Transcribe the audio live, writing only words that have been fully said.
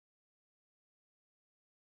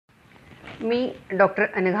मी doctor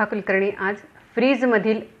Anagha Kulkarni आज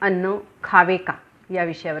फ्रीजमधील अन्न खावे का या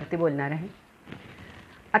विषयावरती बोलणार आहे।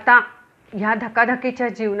 आता ह्या धकाधकीच्या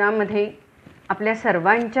जीवनामध्ये आपल्या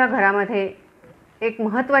सर्वांच्या घरामध्ये एक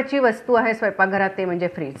महत्त्वाची वस्तू आहे स्वयंपाकघरात, ते म्हणजे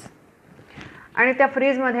फ्रीज। आणि त्या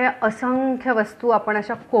फ्रीजमध्ये असंख्य वस्तू आपण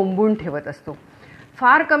अशा कोंबून ठेवत असतो।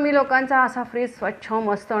 फार कमी लोकांचा असा फ्रीज स्वच्छ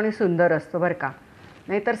मस्त आणि सुंदर असतो बरं का।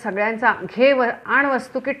 नाहीतर सगळ्यांचा आण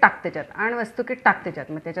वस्तू की टाक त्याच्यात, आण वस्तू की टाक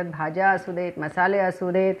त्याच्यात। मग त्याच्यात भाज्या असू देत, मसाले असू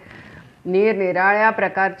देत, निरनिराळ्या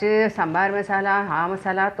प्रकारचे सांबार मसाला, हा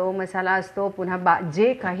मसाला तो मसाला असतो। पुन्हा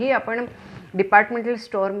जे काही आपण डिपार्टमेंटल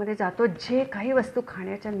स्टोअरमध्ये जातो, जे काही वस्तू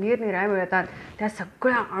खाण्याच्या निरनिराळ्या मिळतात त्या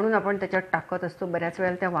सगळ्या आणून आपण त्याच्यात टाकत असतो। बऱ्याच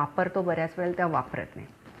वेळेला त्या वापरतो, बऱ्याच वेळेला त्या वापरत नाही।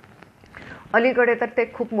 अलीकडे तर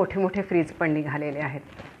ते खूप मोठे मोठे फ्रीज पण निघालेले आहेत।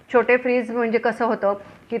 छोटे फ्रीज म्हणजे कसं होतं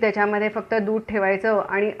की त्याच्यामध्ये फक्त दूध ठेवायचं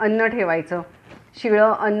आणि अन्न ठेवायचं,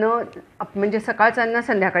 शिळं अन्न म्हणजे सकाळचं अन्न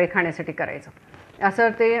संध्याकाळी खाण्यासाठी करायचं, असं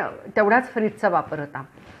ते तेवढाच फ्रीजचा वापर होता।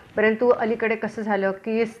 परंतु अलीकडे कसं झालं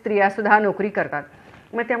की स्त्रियासुद्धा नोकरी करतात,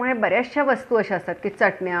 मग त्यामुळे बऱ्याचशा वस्तू अशा असतात की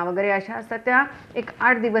चटण्या वगैरे अशा असतात, त्या एक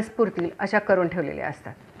 8 दिवस पुरतील अशा करून ठेवलेल्या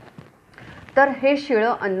असतात। तर हे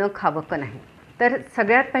शिळं अन्न खावं का नाही? तर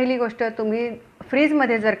सगळ्यात पहिली गोष्ट, तुम्ही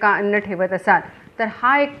फ्रीजमध्ये जर का अन्न ठेवत असाल तर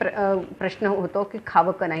हा एक प्रश्न होतो की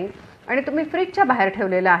खावं का नाही। आणि तुम्ही फ्रीजच्या बाहेर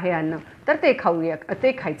ठेवलेलं आहे अन्न, तर ते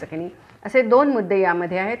खायचं की नाही, असे 2 मुद्दे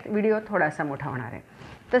यामध्ये आहेत। व्हिडिओ थोडासा मोठा होणार आहे।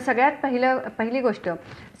 तर सगळ्यात पहिली गोष्ट,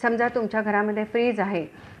 समजा तुमच्या घरामध्ये फ्रीज आहे,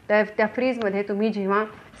 तर त्या फ्रीजमध्ये तुम्ही जेव्हा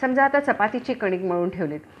समजा आता चपातीची कणिक मळून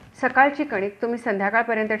ठेवलीत, सकाळची कणिक तुम्ही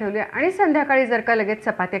संध्याकाळपर्यंत ठेवली आणि संध्याकाळी जर का लगेच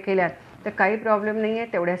चपात्या केल्यात तर काही प्रॉब्लेम नाही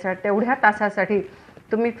आहे। तेवढ्या तासासाठी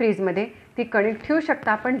तुम्ही फ्रीजमध्ये ती कणिक ठेवू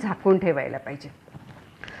शकता, पण झाकून ठेवायला पाहिजे।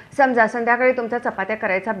 समजा संध्याकाळी तुमचा चपात्या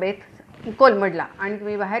करायचा बेत कोलमडला आणि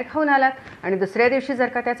तुम्ही बाहेर खाऊन आलात आणि दुसऱ्या दिवशी जर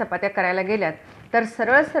का त्या चपात्या करायला गेल्यात, तर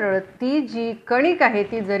सरळ सरळ ती जी कणिक आहे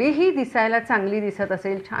ती जरीही दिसायला चांगली दिसत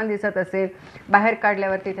असेल, छान दिसत असेल, बाहेर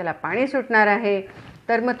काढल्यावरती त्याला पाणी सुटणार आहे,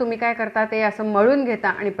 तर मग तुम्ही काय करता, ते असं मळून घेता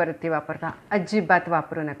आणि परत ते वापरता। अजिबात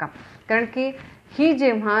वापरू नका, कारण की ही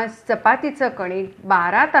जेव्हा चपातीचं कणिक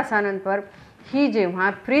 12 तासानंतर ही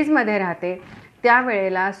जेव्हा फ्रीजमध्ये राहते,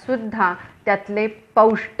 त्यावेळेला सुद्धा त्यातले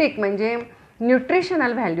पौष्टिक म्हणजे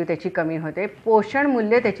न्यूट्रिशनल व्हॅल्यू त्याची कमी होते, पोषण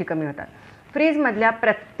मूल्य त्याची कमी होतात। फ्रीजमधल्या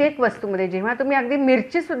प्रत्येक वस्तूमध्ये जेव्हा तुम्ही अगदी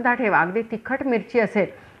मिरचीसुद्धा ठेवा, अगदी तिखट मिरची असेल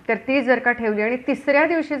तर ती जर का ठेवली आणि तिसऱ्या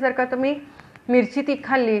दिवशी जर का तुम्ही मिरची ती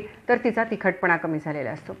खाल्ली तर तिचा तिखटपणा कमी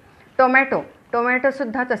झालेला असतो।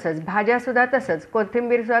 टोमॅटोसुद्धा तसंच, भाज्यासुद्धा तसंच,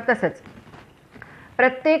 कोथिंबीरसुद्धा तसंच।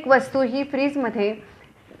 प्रत्येक वस्तू ही फ्रीजमध्ये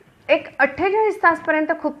एक 48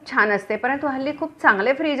 तासपर्यंत खूप छान असते, परंतु हल्ली खूप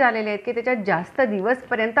चांगले फ्रीज आलेले आहेत की त्याच्यात जास्त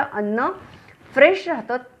दिवसपर्यंत अन्न फ्रेश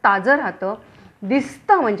राहतं, ताजं राहतं,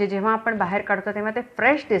 दिसतं। म्हणजे जेव्हा आपण बाहेर काढतो तेव्हा ते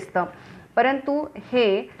फ्रेश दिसतं। परंतु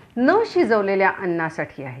हे न शिजवलेल्या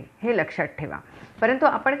अन्नासाठी आहे, हे लक्षात ठेवा। परंतु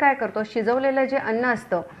आपण काय करतो, शिजवलेलं जे अन्न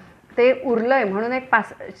असतं ते उरलं आहे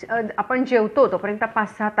म्हणून आपण जेवतो तोपर्यंत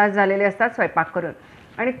 5-6 तास झालेले असतात स्वयंपाक करून,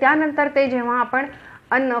 आणि त्यानंतर ते जेव्हा आपण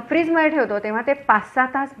अन्न फ्रीजमध्ये ठेवतो तेव्हा ते 5-6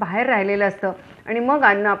 तास बाहेर राहिलेलं असतं आणि मग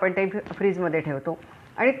अन्न आपण ते फ्रीजमध्ये ठेवतो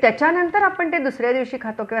आणि त्याच्यानंतर आपण ते दुसऱ्या दिवशी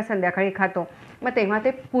खातो किंवा संध्याकाळी खातो, मग तेव्हा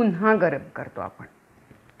ते पुन्हा गरम करतो आपण।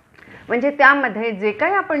 म्हणजे त्यामध्ये जे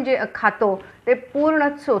काही आपण जे खातो ते पूर्ण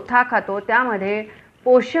चोथा खातो, त्यामध्ये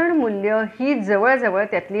पोषण मूल्य ही जवळजवळ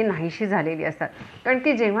त्यातली नाहीशी झालेली असतात। कारण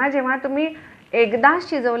की जेव्हा जेव्हा तुम्ही एकदा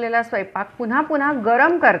शिजवलेला स्वयंपाक पुन्हा पुन्हा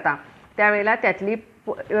गरम करता त्यावेळेला त्यातली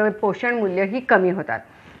पोषण मूल्य ही कमी होतात।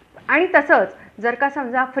 आणि तसंच जर का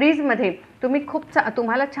समजा फ्रीजमध्ये तुम्ही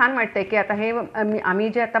तुम्हाला छान वाटतंय की आता हे आम्ही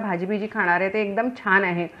जे आता भाजी खाणार आहे ते एकदम छान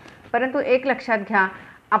आहे, परंतु एक लक्षात घ्या,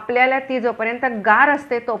 आपल्याला ती जोपर्यंत गार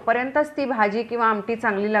असते तोपर्यंतच ती भाजी किंवा आमटी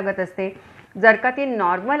चांगली लागत असते। जर का ती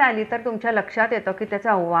नॉर्मल आली तर तुमच्या लक्षात येतं की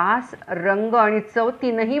त्याचा वास, रंग आणि चव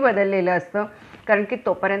तीनही बदललेलं असतं, कारण की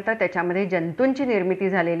तोपर्यंत त्याच्यामध्ये जंतूंची निर्मिती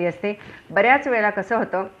झालेली असते। बऱ्याच वेळेला कसं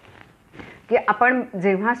होतं की आपण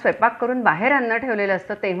जेव्हा स्वयंपाक करून बाहेर अन्न ठेवलेलं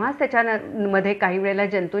असतं तेव्हाच त्याच्यामध्ये काही वेळेला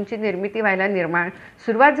जंतूंची निर्मिती व्हायला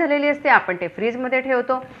सुरुवात झालेली असते। आपण ते फ्रीजमध्ये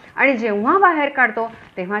ठेवतो आणि जेव्हा बाहेर काढतो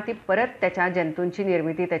तेव्हा ती परत त्याच्या जंतूंची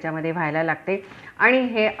निर्मिती त्याच्यामध्ये व्हायला लागते। आणि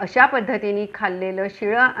हे अशा पद्धतीने खाल्लेलं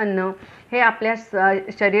शिळं अन्न हे आपल्या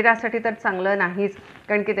शरीरासाठी तर चांगलं नाहीच,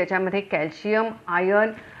 कारण की त्याच्यामध्ये कॅल्शियम,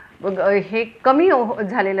 आयर्न हे कमी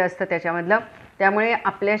झालेलं असतं त्याच्यामधलं, त्यामुळे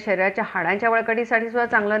आपल्या शरीराच्या हाडांच्या बळकटीसाठी सुद्धा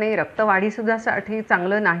चांगलं नाही, रक्तवाढीसुद्धा साठी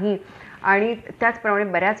चांगलं नाही। आणि त्याचप्रमाणे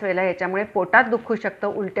बऱ्याच वेळेला याच्यामुळे पोटात दुखू शकतं,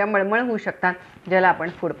 उलट्या मळमळ होऊ शकतात, ज्याला आपण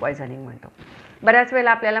फूड पॉयझनिंग म्हणतो। बऱ्याच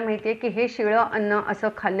वेळेला आपल्याला माहिती आहे की हे शिळं अन्न असं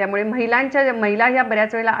खाल्ल्यामुळे महिला या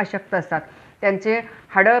बऱ्याच वेळेला अशक्त असतात, त्यांचे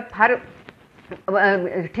हाडं फार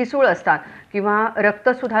ठिसूळ असतात किंवा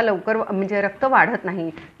रक्तसुद्धा लवकर म्हणजे रक्त वाढत नाही,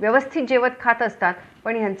 व्यवस्थित जेवत खात असतात,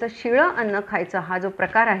 पण ह्यांचं शिळं अन्न खायचं हा जो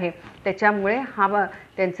प्रकार आहे त्याच्यामुळे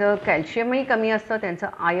त्यांचं कॅल्शियमही कमी असतं, त्यांचं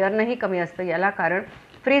आयर्नही कमी असतं. याला कारण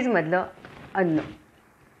फ्रीजमधलं अन्न.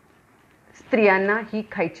 स्त्रियांना ही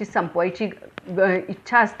खायची संपवायची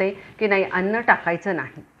इच्छा असते की नाही, अन्न टाकायचं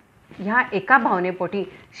नाही. ह्या एका भावनेपोटी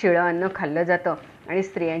शिळं अन्न खाल्लं जातं आणि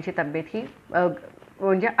स्त्रियांची तब्येत ही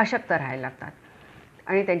म्हणजे अशक्त राहायला लागतात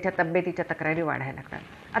आणि त्यांच्या तब्येतीच्या तक्रारी वाढायला लागतात.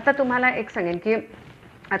 आता तुम्हाला एक सांगेन की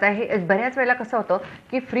आता हे बऱ्याच वेळेला कसं होतं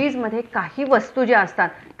की फ्रीजमध्ये काही वस्तू ज्या असतात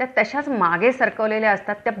त्या तशाच मागे सरकवलेल्या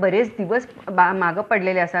असतात, त्या बरेच दिवस मागं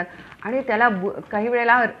पडलेल्या असतात आणि त्याला काही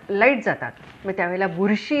वेळेला लाईट जातात, मग त्यावेळेला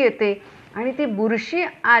बुरशी येते आणि ती बुरशी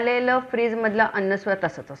आलेलं फ्रीजमधलं अन्नसुद्धा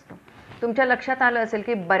तसंच असतं. तुमच्या लक्षात आलं असेल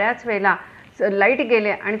की बऱ्याच वेळेला लाईट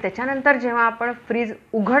गेले आणि त्याच्यानंतर जेव्हा आपण फ्रीज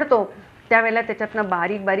उघडतो त्यावेळेला त्याच्यातनं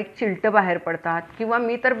बारीक बारीक चिलटं बाहेर पडतात किंवा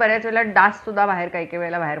मी तर बऱ्याच वेळेला डाससुद्धा बाहेर काही काही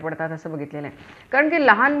वेळेला बाहेर पडतात असं बघितलेलं आहे. कारण की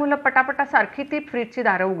लहान मुलं पटापटा सारखी ती फ्रीजची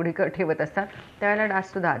दारं उघडी ठेवत असतात, त्यावेळेला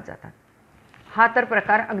डाससुद्धा आत जातात. हा तर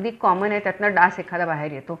प्रकार अगदी कॉमन आहे, त्यातनं डास एखादा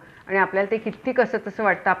बाहेर येतो आणि आपल्याला ते किती कसं तसं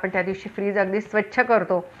वाटतं. आपण त्या दिवशी फ्रीज अगदी स्वच्छ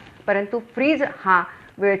करतो, परंतु फ्रीज हा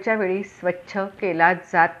वेळच्या वेळी स्वच्छ केला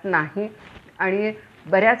जात नाही. आणि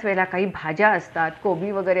बऱ्याच वेळेला काही भाज्या असतात,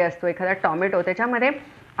 कोबी वगैरे असतो, एखादा टॉमॅटो, त्याच्यामध्ये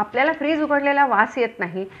आपल्याला फ्रीज उघडलेला वास येत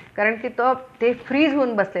नाही कारण की ते फ्रीज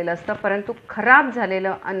होऊन बसलेलं असतं, परंतु खराब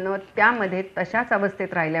झालेलं अन्न त्यामध्ये तशाच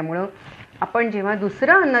अवस्थेत राहिल्यामुळं आपण जेव्हा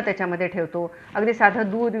दुसरं अन्न त्याच्यामध्ये ठेवतो, अगदी साधं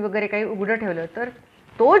दूध वगैरे काही उघडं ठेवलं तर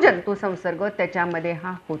तो जंतुसंसर्ग त्याच्यामध्ये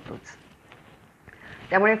हा होतोच.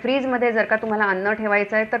 त्यामुळे फ्रीजमध्ये जर का तुम्हाला अन्न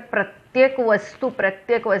ठेवायचं आहे तर प्रत्येक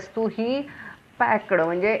वस्तू ही पॅक्ड,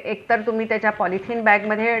 म्हणजे एकतर तुम्ही त्याच्या पॉलिथिन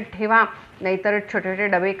बॅगमध्ये ठेवा, नाहीतर छोटे छोटे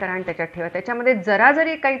डबे करा आणि त्याच्यात ठेवा. त्याच्यामध्ये जरा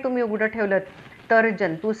जरी काही तुम्ही उघडं ठेवलं तर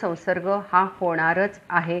जंतुसंसर्ग हा होणारच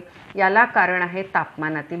आहे. याला कारण आहे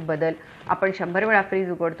तापमानातील बदल. आपण 100 वेळा फ्रीज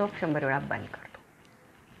उघडतो, 100 वेळा बंद करतो.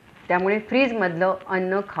 त्यामुळे फ्रीजमधलं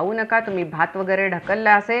अन्न खाऊ नका. तुम्ही भात वगैरे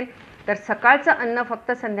ढकलला असेल तर सकाळचं अन्न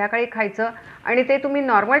फक्त संध्याकाळी खायचं आणि ते तुम्ही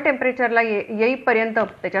नॉर्मल टेम्परेचरला येईपर्यंत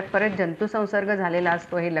त्याच्यात परत जंतुसंसर्ग झालेला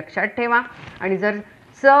असतो, हे लक्षात ठेवा. आणि जर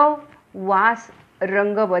चव, वास,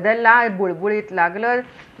 रंग बदलला, बुळबुळीत लागलं,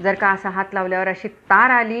 जर का असा हात लावल्यावर अशी तार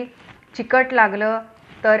आली, चिकट लागलं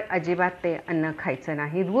तर अजिबात ते अन्न खायचं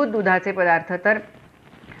नाही. दुधाचे पदार्थ तर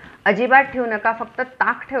अजिबात ठेवू नका. फक्त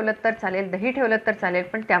ताक ठेवलं तर चालेल, दही ठेवलं तर चालेल,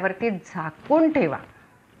 पण त्यावरती झाकून ठेवा.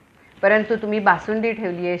 परंतु तुम्ही बासुंदी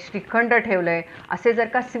ठेवली आहे, श्रीखंड ठेवलं आहे, असे जर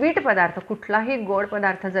का स्वीट पदार्थ, कुठलाही गोड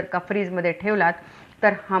पदार्थ जर का फ्रीजमध्ये ठेवलात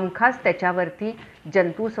तर हमखास त्याच्यावरती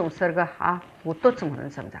जंतुसंसर्ग हा होतोच म्हणून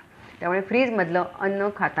समजा. त्यामुळे फ्रीजमधलं अन्न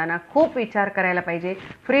खाताना खूप विचार करायला पाहिजे.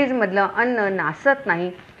 फ्रीजमधलं अन्न नासत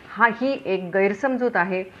नाही, ही एक गैरसमजूत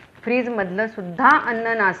आहे. फ्रीजमधलं सुद्धा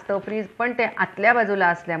अन्न नासतं, फ्रीज पण ते आतल्या बाजूला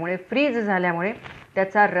असल्यामुळे, फ्रीज झाल्यामुळे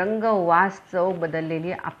त्याचा रंग, वास, चव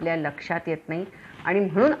बदललेली आपल्या लक्षात येत नाही आणि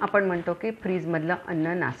म्हणून आपण म्हणतो की फ्रीजमधलं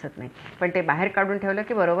अन्न नासत नाही. पण ते बाहेर काढून ठेवलं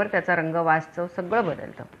की बरोबर त्याचा रंग, वास, चव सगळं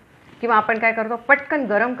बदलतं. किंवा आपण काय करतो, पटकन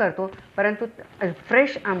गरम करतो, परंतु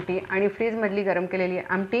फ्रेश आमटी आणि फ्रीजमधली गरम केलेली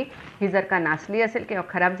आमटी ही जर का नासली असेल किंवा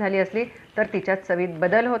खराब झाली असली तर तिच्यात चवीत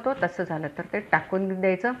बदल होतो. तसं झालं तर ते टाकून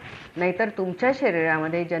द्यायचं, नाहीतर तुमच्या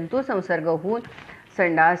शरीरामध्ये जंतुसंसर्ग होऊन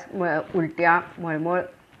संडास, उलट्या, मळमळ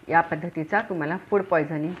या पद्धतीचा तुम्हाला फूड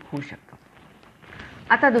पॉयझनिंग होऊ शकतं.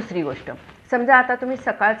 आता दुसरी गोष्ट, समजा आता तुम्ही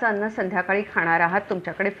सकाळचं अन्न संध्याकाळी खाणार आहात,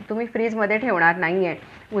 तुमच्याकडे तुम्ही फ्रीजमध्ये ठेवणार नाही आहे,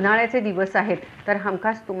 उन्हाळ्याचे दिवस आहेत, तर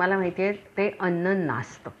हमखास तुम्हाला माहिती आहे ते अन्न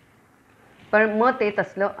नासतं. पण मग ते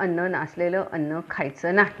तसलं अन्न, नासलेलं अन्न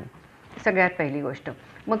खायचं नाही, सगळ्यात पहिली गोष्ट.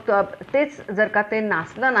 मग तेच जर का ते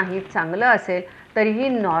नासलं नाही, चांगलं असेल तरीही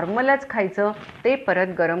नॉर्मलच खायचं, ते परत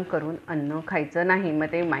गरम करून अन्न खायचं नाही.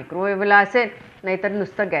 मग ते मायक्रोवेव्हला असेल नाहीतर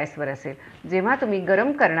नुसतं गॅसवर असेल. जेव्हा तुम्ही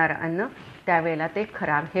गरम करणार अन्न त्यावेळेला ते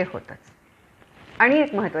खराब हे होतंच. आणि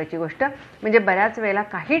एक महत्त्वाची गोष्ट म्हणजे बऱ्याच वेळेला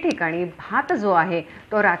काही ठिकाणी भात जो आहे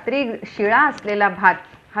तो रात्री शिळा असलेला भात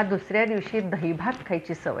हा दुसऱ्या दिवशी दहीभात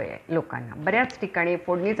खायची सवय आहे लोकांना. बऱ्याच ठिकाणी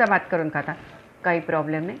फोडणीचा भात करून खातात, काही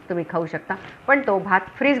प्रॉब्लेम नाही, तुम्ही खाऊ शकता. पण तो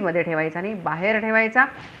भात फ्रीजमध्ये ठेवायचा नाही, बाहेर ठेवायचा.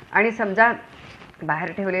 आणि समजा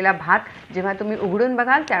बाहेर ठेवलेला भात जेव्हा तुम्ही उघडून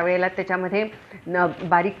बघाल त्यावेळेला त्याच्यामध्ये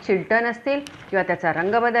बारीक चिलटं नसतील किंवा त्याचा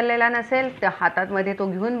रंग बदललेला नसेल, त्या हातामध्ये तो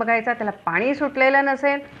घेऊन बघायचा, त्याला पाणी सुटलेलं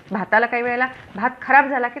नसेल. भाताला काही वेळेला भात खराब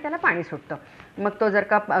झाला की त्याला पाणी सुटतं. मग तो जर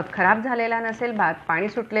का खराब झालेला नसेल, भात पाणी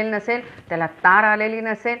सुटलेलं नसेल, त्याला तार आलेली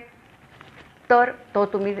नसेल, तर तो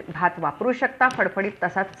तुम्ही भात वापरू शकता, फडफडीत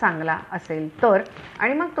तसाच चांगला असेल तर.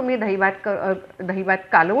 आणि मग तुम्ही दहीभात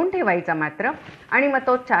कालवून ठेवायचा मात्र, आणि मग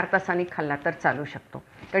तो 4 तासांनी खाल्ला तर चालू शकतो.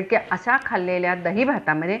 कारण की अशा खाल्लेल्या दही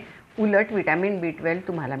भातामध्ये उलट विटॅमिन B12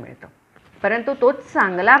 तुम्हाला मिळतं. परंतु तोच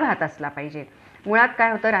चांगला भात असला पाहिजे. मुळात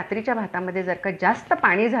काय होतं, रात्रीच्या भातामध्ये जर का जास्त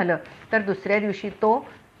पाणी झालं तर दुसऱ्या दिवशी तो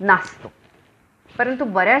नासतो. परंतु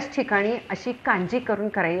बऱ्याच ठिकाणी अशी कांजी करून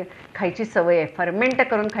खायची सवय आहे, फर्मेंट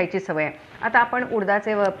करून खायची सवय आहे. आता आपण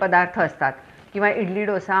उडदाचे पदार्थ असतात किंवा इडली,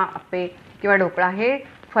 डोसा, आप्पे किंवा ढोकळा हे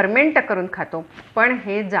फर्मेंट करून खातो. पण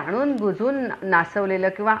हे जाणून बुजून नासवलेलं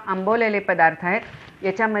किंवा आंबवलेले पदार्थ आहेत.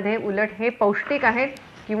 याच्यामध्ये उलट हे पौष्टिक आहेत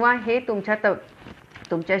किंवा हे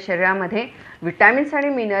तुमच्या शरीरामध्ये विटॅमिन्स आणि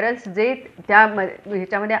मिनरल्स जे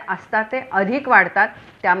ह्याच्यामध्ये असतात ते अधिक वाढतात.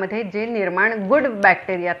 त्यामध्ये जे गुड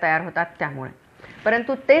बॅक्टेरिया तयार होतात त्यामुळे.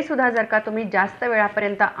 परंतु ते सुद्धा जर का तुम्ही जास्त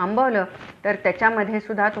वेळापर्यंत आंबवलं तर त्याच्यामध्ये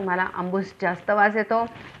सुद्धा तुम्हाला आंबूस जास्त वास येतो,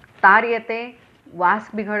 तार येते, वास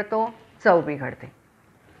बिघडतो, चव बिघडते.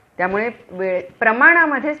 त्यामुळे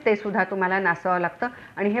प्रमाणामध्येच ते सुद्धा तुम्हाला नासवावं लागतं.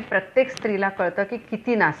 आणि हे प्रत्येक स्त्रीला कळतं की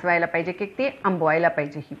किती नासवायला पाहिजे, किती आंबवायला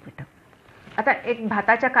पाहिजे ही पिठं. आता एक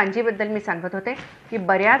भाताच्या कांजीबद्दल मी सांगत होते की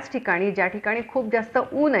बऱ्याच ठिकाणी, ज्या ठिकाणी खूप जास्त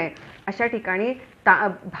ऊन आहे अशा ठिकाणी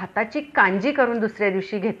भाताची कांजी करून दुसऱ्या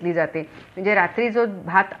दिवशी घेतली जाते. म्हणजे रात्री जो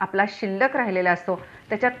भात आपला शिल्लक राहिलेला असतो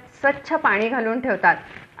त्याच्यात स्वच्छ पाणी घालून ठेवतात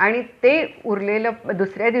आणि ते उरलेलं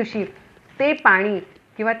दुसऱ्या दिवशी ते पाणी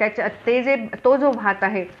किंवा तो जो भात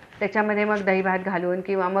आहे त्याच्यामध्ये मग दही भात घालून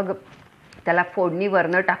किंवा मग त्याला फोडणी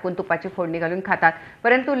वरनं टाकून तुपाची फोडणी घालून खातात.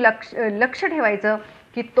 परंतु लक्ष ठेवायचं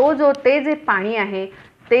की ते जे पाणी आहे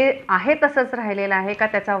ते आहे तसंच राहिलेलं आहे का,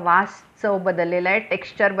 त्याचा वास, चव बदललेला आहे,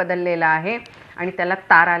 टेक्स्चर बदललेला आहे आणि त्याला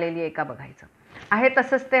तार आलेली आहे का बघायचं. आहे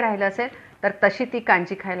तसंच ते राहिलं असेल तर तशी ती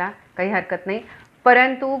कांजी खायला काही हरकत नाही.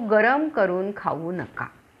 परंतु गरम करून खाऊ नका.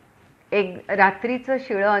 एक रात्रीचं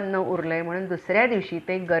शिळं अन्न उरलं आहे म्हणून दुसऱ्या दिवशी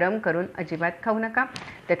ते गरम करून अजिबात खाऊ नका.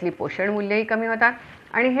 त्यातली पोषण मूल्यही कमी होतात.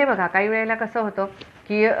 आणि हे बघा, काही वेळेला कसं होतं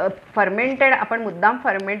की फर्मेंटेड, आपण मुद्दाम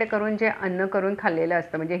फर्मेंट करून जे अन्न करून खाल्लेलं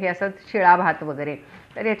असतं, म्हणजे हे असं शिळा भात वगैरे,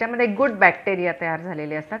 तर याच्यामध्ये गुड बॅक्टेरिया तयार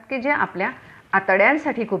झालेले असतात की जे आपल्या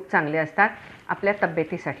आतड्यांसाठी खूप चांगले असतात, आपल्या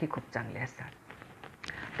तब्येतीसाठी खूप चांगले असतात.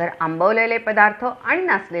 तर आंबवलेले पदार्थ आणि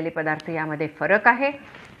नासलेले पदार्थ यामध्ये फरक आहे.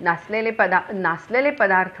 नासलेले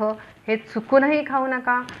पदार्थ हे चुकूनही खाऊ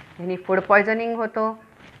नका, ह्यानी फूड पॉयझनिंग होतं.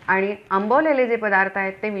 आणि आंबवलेले जे पदार्थ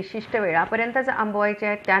आहेत ते विशिष्ट वेळापर्यंतच आंबवायचे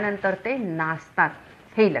आहेत, त्यानंतर ते नासतात,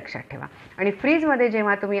 हेही लक्षात ठेवा. आणि फ्रीजमध्ये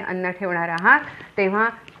जेव्हा तुम्ही अन्न ठेवणार आहात तेव्हा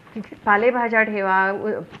पालेभाज्या ठेवा,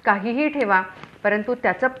 काहीही ठेवा, परंतु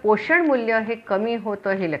त्याचं पोषण मूल्य हे कमी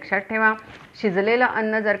होतं हे लक्षात ठेवा. शिजलेलं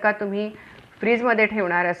अन्न जर का तुम्ही फ्रीजमध्ये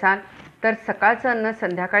ठेवणार असाल तर सकाळचं अन्न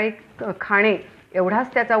संध्याकाळी खाणे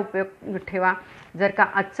एवढाच त्याचा उपयोग ठेवा. जर का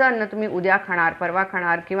आजचं अन्न तुम्ही उद्या खाणार, परवा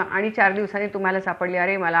खाणार किंवा आणि 4 दिवसांनी तुम्हाला सापडली,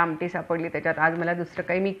 अरे मला आमटी सापडली त्याच्यात, आज मला दुसरं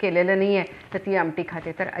काही मी केलेलं नाही आहे तर ती आमटी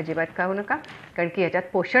खाते, तर अजिबात खाऊ नका. कारण की याच्यात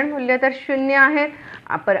पोषण मूल्य तर 0 आहे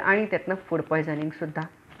आणि त्यातनं फूड पॉयझनिंगसुद्धा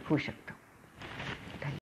होऊ शकतं.